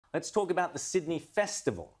let's talk about the Sydney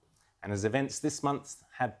Festival. And as events this month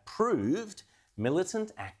have proved,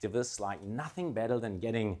 militant activists like nothing better than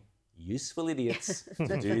getting useful idiots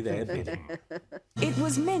to do their bidding. It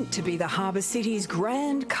was meant to be the Harbour City's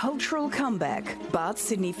grand cultural comeback, but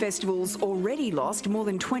Sydney Festival's already lost more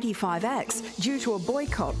than 25 acts due to a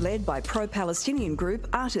boycott led by pro-Palestinian group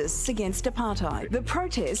Artists Against Apartheid. The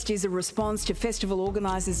protest is a response to festival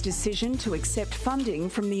organisers' decision to accept funding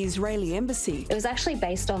from the Israeli embassy. It was actually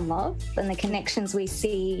based on love and the connections we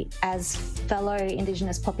see as fellow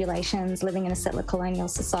Indigenous populations living in a settler colonial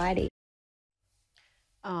society.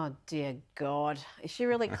 Oh, dear God. Is she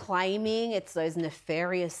really claiming it's those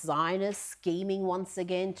nefarious Zionists scheming once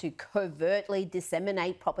again to covertly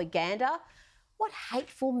disseminate propaganda? What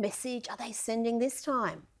hateful message are they sending this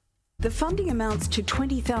time? The funding amounts to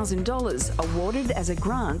 $20,000 awarded as a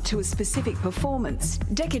grant to a specific performance,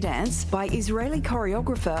 Decadence by Israeli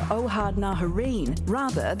choreographer Ohad Nahareen,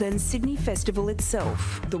 rather than Sydney Festival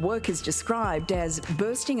itself. The work is described as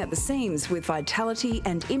bursting at the seams with vitality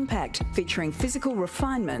and impact, featuring physical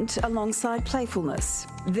refinement alongside playfulness.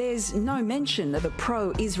 There's no mention of a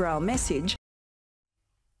pro-Israel message.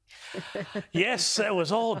 Yes, it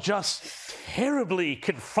was all just terribly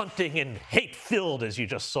confronting and hate-filled, as you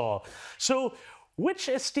just saw. So, which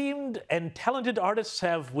esteemed and talented artists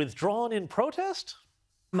have withdrawn in protest?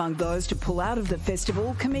 Among those to pull out of the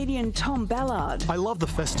festival, comedian Tom Ballard. I love the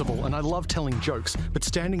festival and I love telling jokes, but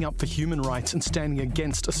standing up for human rights and standing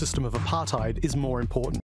against a system of apartheid is more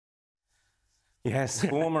important. Yes,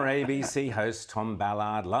 former ABC host Tom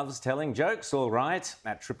Ballard loves telling jokes, all right.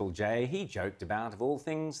 At Triple J, he joked about, of all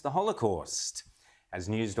things, the Holocaust. As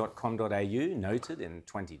news.com.au noted in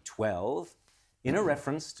 2012, in a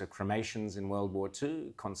reference to cremations in World War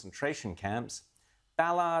II concentration camps,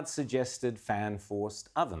 Ballard suggested fan-forced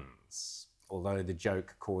ovens. Although the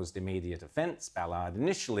joke caused immediate offence, Ballard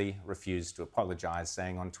initially refused to apologise,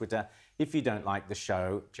 saying on Twitter, "If you don't like the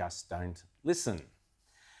show, just don't listen."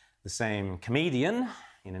 The same comedian,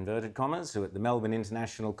 in inverted commas, who at the Melbourne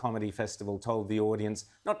International Comedy Festival told the audience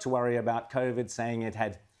not to worry about COVID, saying it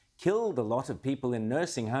had killed a lot of people in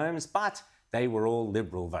nursing homes, but they were all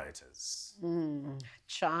Liberal voters.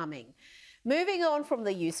 Charming. Moving on from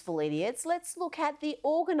the useful idiots, let's look at the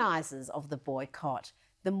organisers of the boycott.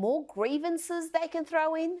 The more grievances they can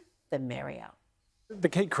throw in, the merrier. The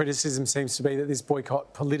key criticism seems to be that this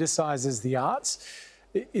boycott politicises the arts.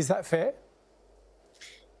 Is that fair?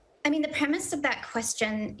 I mean, the premise of that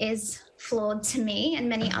question is flawed to me and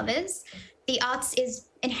many others. The arts is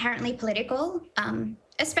inherently political,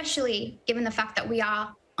 especially given the fact that we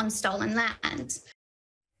are on stolen land.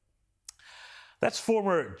 That's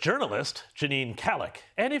former journalist Janine Kallick.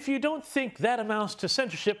 And if you don't think that amounts to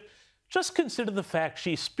censorship, just consider the fact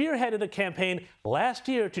she spearheaded a campaign last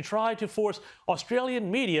year to try to force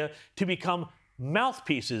Australian media to become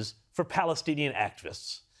mouthpieces for Palestinian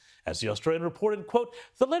activists. As the Australian reported, quote,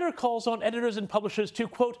 the letter calls on editors and publishers to,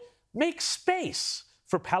 quote, make space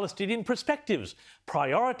for Palestinian perspectives,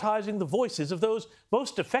 prioritising the voices of those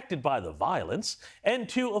most affected by the violence, and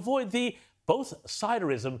to avoid the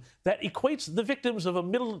both-siderism that equates the victims of a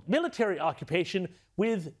military occupation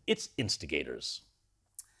with its instigators.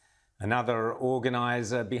 Another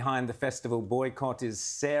organiser behind the festival boycott is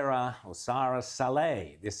Sara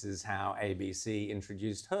Saleh. This is how ABC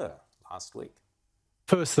introduced her last week.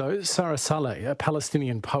 First, though, Sara Saleh, a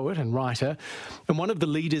Palestinian poet and writer, and one of the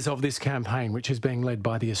leaders of this campaign, which is being led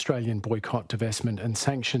by the Australian Boycott, Divestment and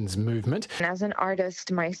Sanctions movement. As an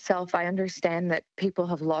artist myself, I understand that people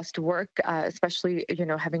have lost work, especially,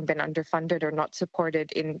 having been underfunded or not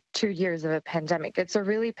supported in 2 years of a pandemic. It's a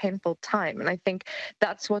really painful time, and I think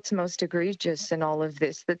that's what's most egregious in all of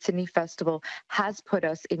this, that Sydney Festival has put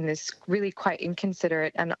us in this really quite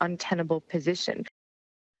inconsiderate and untenable position.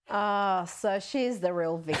 Oh, so she's the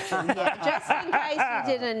real victim. Yeah, just in case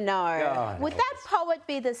you didn't know. God, would that poet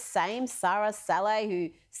be the same Sara Saleh who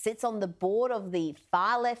sits on the board of the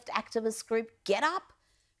far-left activist group GetUp?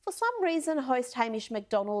 For some reason, host Hamish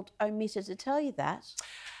McDonald omitted to tell you that.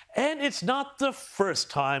 And it's not the first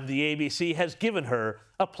time the ABC has given her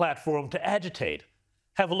a platform to agitate.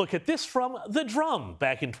 Have a look at this from The Drum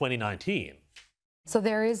back in 2019. So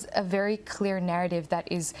there is a very clear narrative that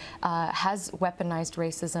has weaponized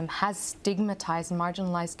racism, has stigmatized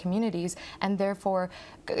marginalized communities, and therefore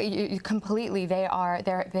completely they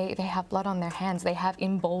have blood on their hands. They have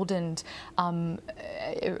emboldened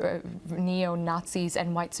neo-Nazis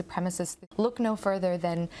and white supremacists. Look no further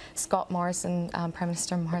than Scott Morrison, Prime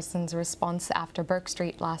Minister Morrison's response after Burke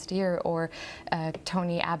Street last year, or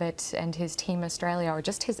Tony Abbott and his Team Australia, or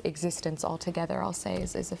just his existence altogether, I'll say,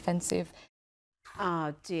 is offensive.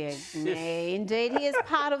 Oh, dear me. Indeed, he is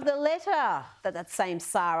part of the letter that same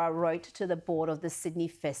Sara wrote to the board of the Sydney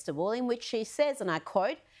Festival, in which she says, and I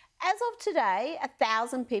quote, "As of today,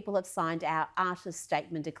 1,000 people have signed our artist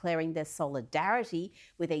statement declaring their solidarity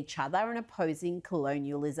with each other and opposing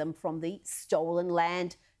colonialism from the stolen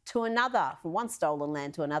land to another, from one stolen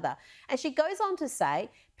land to another." And she goes on to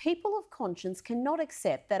say, "People of conscience cannot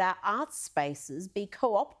accept that our art spaces be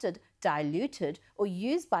co-opted, diluted or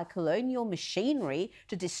used by colonial machinery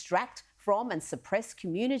to distract from and suppress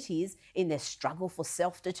communities in their struggle for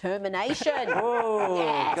self-determination." Oh,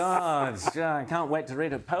 yes. God. I can't wait to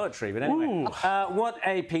read her poetry. But anyway, what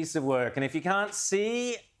a piece of work. And if you can't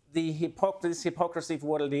see this hypocrisy for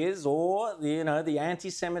what it is, or, the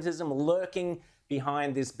anti-Semitism lurking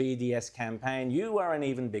behind this BDS campaign, you are an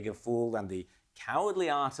even bigger fool than the cowardly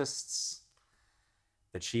artists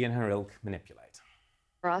that she and her ilk manipulate.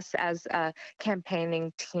 For us as a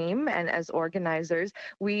campaigning team and as organizers,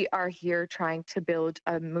 we are here trying to build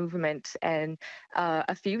a movement and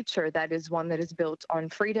a future that is one that is built on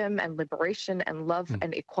freedom and liberation and love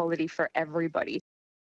and equality for everybody.